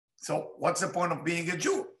So what's the point of being a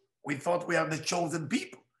Jew? We thought we are the chosen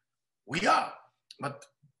people. We are, but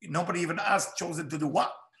nobody even asked chosen to do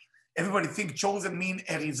what. Everybody think chosen mean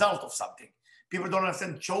a result of something. People don't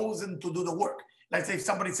understand chosen to do the work. Let's say if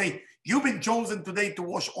somebody say, you've been chosen today to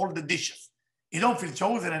wash all the dishes. You don't feel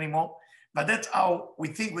chosen anymore, but that's how we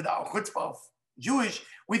think with our chutzpah of Jewish.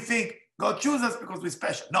 We think God chooses us because we're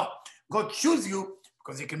special. No, God chooses you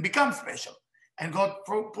because you can become special. And God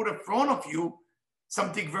put in front of you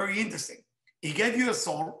something very interesting. He gave you a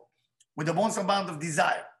soul with the most amount of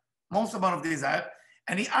desire,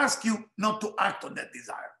 and he asked you not to act on that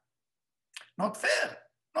desire. Not fair,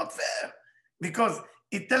 not fair. Because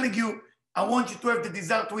it's telling you, I want you to have the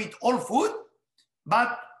desire to eat all food,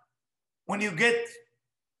 but when you get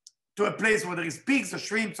to a place where there is pigs or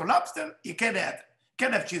shrimps or lobster, you can't have it. You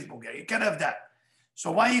can't have cheeseburger, you can't have that.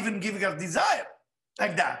 So why even giving us desire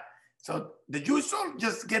like that? So the Jewish soul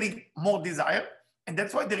just getting more desire, and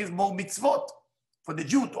that's why there is more mitzvot for the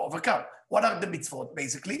Jew to overcome. What are the mitzvot,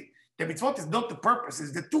 basically? The mitzvot is not the purpose,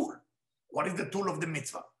 it's the tool. What is the tool of the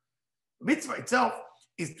mitzvah? Mitzvah itself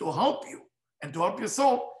is to help you and to help your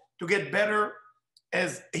soul to get better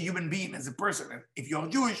as a human being, as a person. And if you're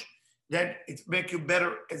Jewish, then it makes you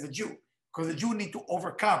better as a Jew, because a Jew needs to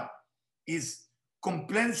overcome his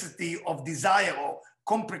complexity of desire or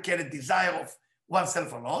complicated desire of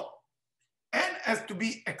oneself alone, and has to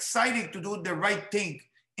be exciting to do the right thing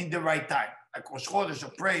in the right time, like Rosh Chodesh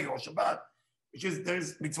or pray or Shabbat, which is there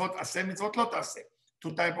is mitzvot aseh, mitzvot lo taseh,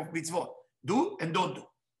 two types of mitzvot, do and don't do.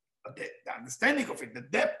 But the understanding of it, the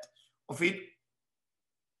depth of it,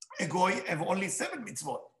 a goy have only 7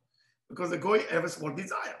 mitzvot, because a goy have a small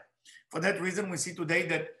desire. For that reason, we see today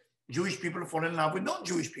that Jewish people fall in love with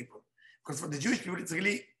non-Jewish people, because for the Jewish people, it's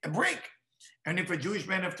really a break. And if a Jewish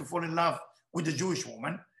man have to fall in love with a Jewish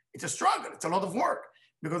woman, it's a struggle, it's a lot of work,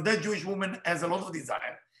 because that Jewish woman has a lot of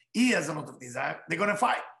desire, he has a lot of desire, they're gonna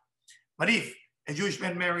fight. But if a Jewish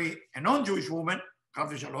man marry a non-Jewish woman,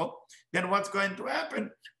 then what's going to happen?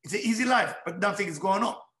 It's an easy life, but nothing is going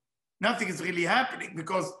on. Nothing is really happening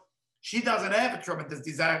because she doesn't have a tremendous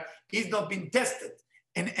desire. He's not been tested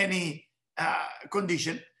in any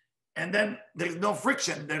condition. And then there's no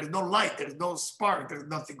friction, there's no light, there's no spark, there's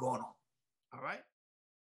nothing going on. All right?